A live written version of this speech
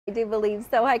I do believe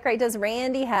so. Hi, Craig. Does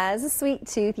Randy has a sweet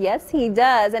tooth? Yes, he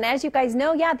does. And as you guys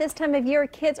know, yeah, this time of year,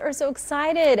 kids are so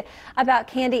excited about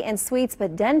candy and sweets,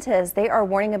 but dentists, they are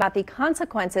warning about the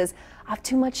consequences of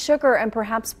too much sugar and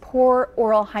perhaps poor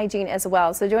oral hygiene as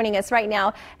well. So joining us right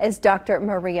now is Dr.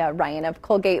 Maria Ryan of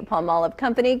Colgate-Palmolive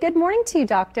Company. Good morning to you,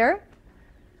 doctor.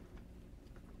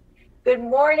 Good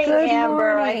morning,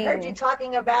 Amber. Morning. I heard you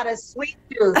talking about a sweet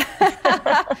tooth.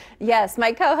 Yes,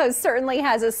 my co-host certainly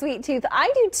has a sweet tooth.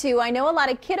 I do too. I know a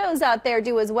lot of kiddos out there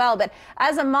do as well, but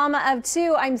as a mama of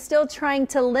two, I'm still trying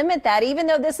to limit that, even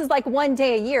though this is like one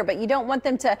day a year, but you don't want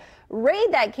them to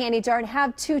raid that candy jar and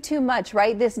have too much,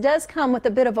 right? This does come with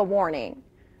a bit of a warning.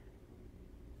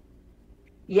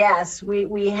 Yes,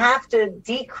 we have to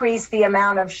decrease the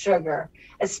amount of sugar,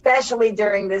 especially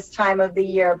during this time of the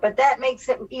year. But that makes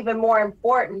it even more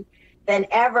important than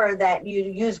ever that you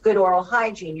use good oral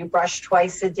hygiene. You brush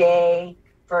twice a day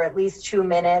for at least 2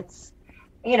 minutes.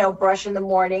 You know, brush in the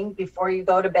morning before you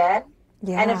go to bed.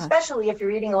 Yeah. And especially if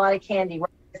you're eating a lot of candy, right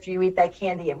after you eat that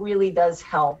candy, it really does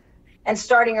help. And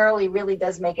starting early really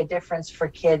does make a difference for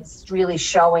kids, really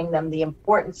showing them the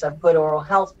importance of good oral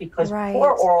health, because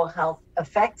poor oral health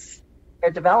affects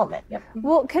their development. Yep.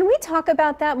 Well, can we talk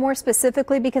about that more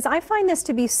specifically? Because I find this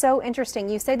to be so interesting.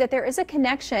 You say that there is a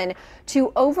connection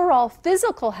to overall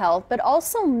physical health, but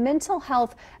also mental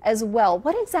health as well.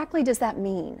 What exactly does that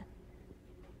mean?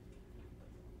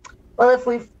 Well, if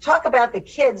we talk about the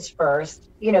kids first,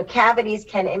 you know, cavities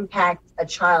can impact a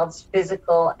child's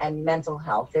physical and mental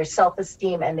health, their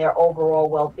self-esteem and their overall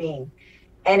well-being.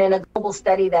 And in a global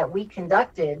study that we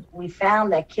conducted, we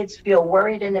found that kids feel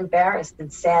worried and embarrassed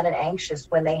and sad and anxious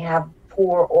when they have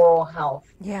poor oral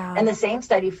health. Yeah. And the same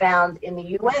study found in the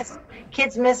U.S.,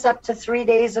 kids miss up to 3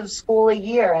 days of school a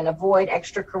year and avoid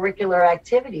extracurricular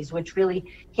activities, which really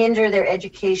hinder their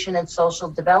education and social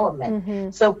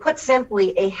development. So put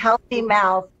simply, a healthy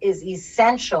mouth is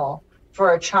essential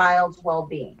for a child's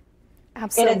well-being.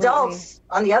 Absolutely. In adults,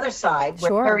 on the other side,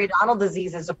 where periodontal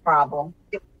disease is a problem,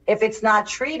 if it's not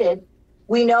treated,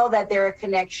 we know that there are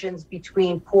connections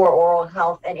between poor oral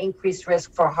health and increased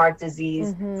risk for heart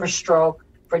disease, for stroke,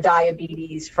 for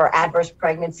diabetes, for adverse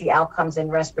pregnancy outcomes,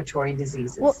 and respiratory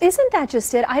diseases. Well, isn't that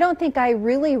just it? I don't think I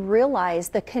really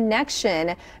realized the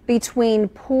connection between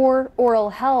poor oral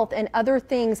health and other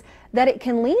things that it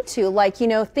can lead to. Like, you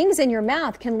know, things in your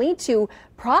mouth can lead to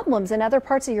problems in other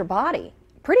parts of your body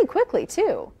pretty quickly,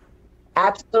 too.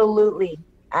 Absolutely.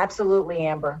 Absolutely,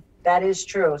 Amber. That is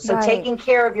true. So taking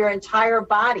care of your entire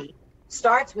body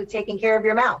starts with taking care of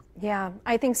your mouth. Yeah,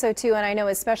 I think so too. And I know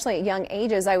especially at young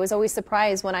ages, I was always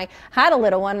surprised when I had a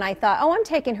little one and I thought, oh, I'm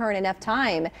taking her in enough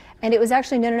time. And it was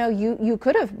actually, no, you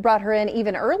could have brought her in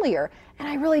even earlier. And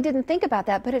I really didn't think about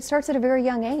that, but it starts at a very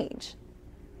young age.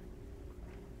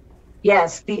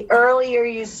 Yes, the earlier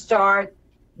you start,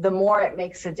 the more it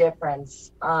makes a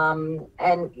difference. And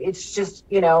it's just,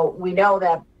 you know, we know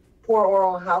that poor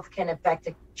oral health can affect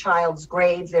a child's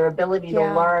grades, their ability to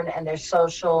learn, and their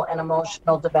social and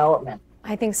emotional development.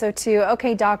 I think so too.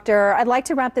 Okay, doctor, I'd like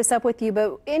to wrap this up with you,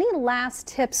 but any last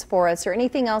tips for us or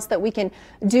anything else that we can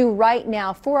do right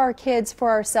now for our kids,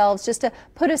 for ourselves, just to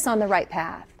put us on the right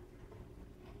path?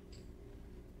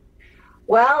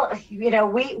 Well, you know,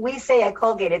 we say at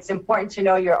Colgate, it's important to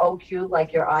know your OQ,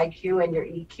 like your IQ and your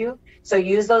EQ. So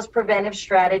use those preventive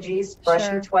strategies,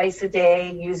 brushing twice a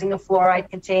day, using a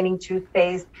fluoride-containing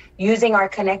toothpaste, using our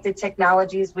connected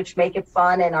technologies, which make it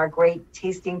fun, and our great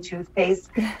tasting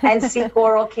toothpaste, and seek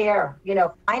oral care. You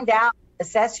know, find out,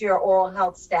 assess your oral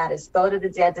health status. Go to the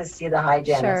dentist, see the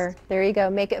hygienist. Sure. There you go.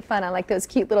 Make it fun. I like those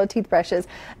cute little toothbrushes.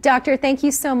 Doctor, thank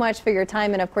you so much for your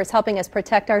time and, of course, helping us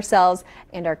protect ourselves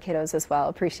and our kiddos as well.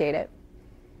 Appreciate it.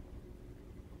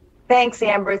 Thanks,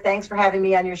 Amber. Thanks for having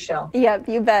me on your show. Yep,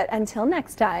 you bet. Until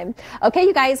next time. Okay,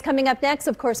 you guys, coming up next,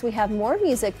 of course, we have more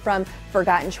music from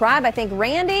Forgotten Tribe. I think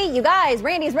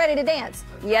Randy's ready to dance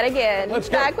yet again. Let's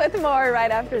go. Back with more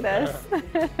right after this.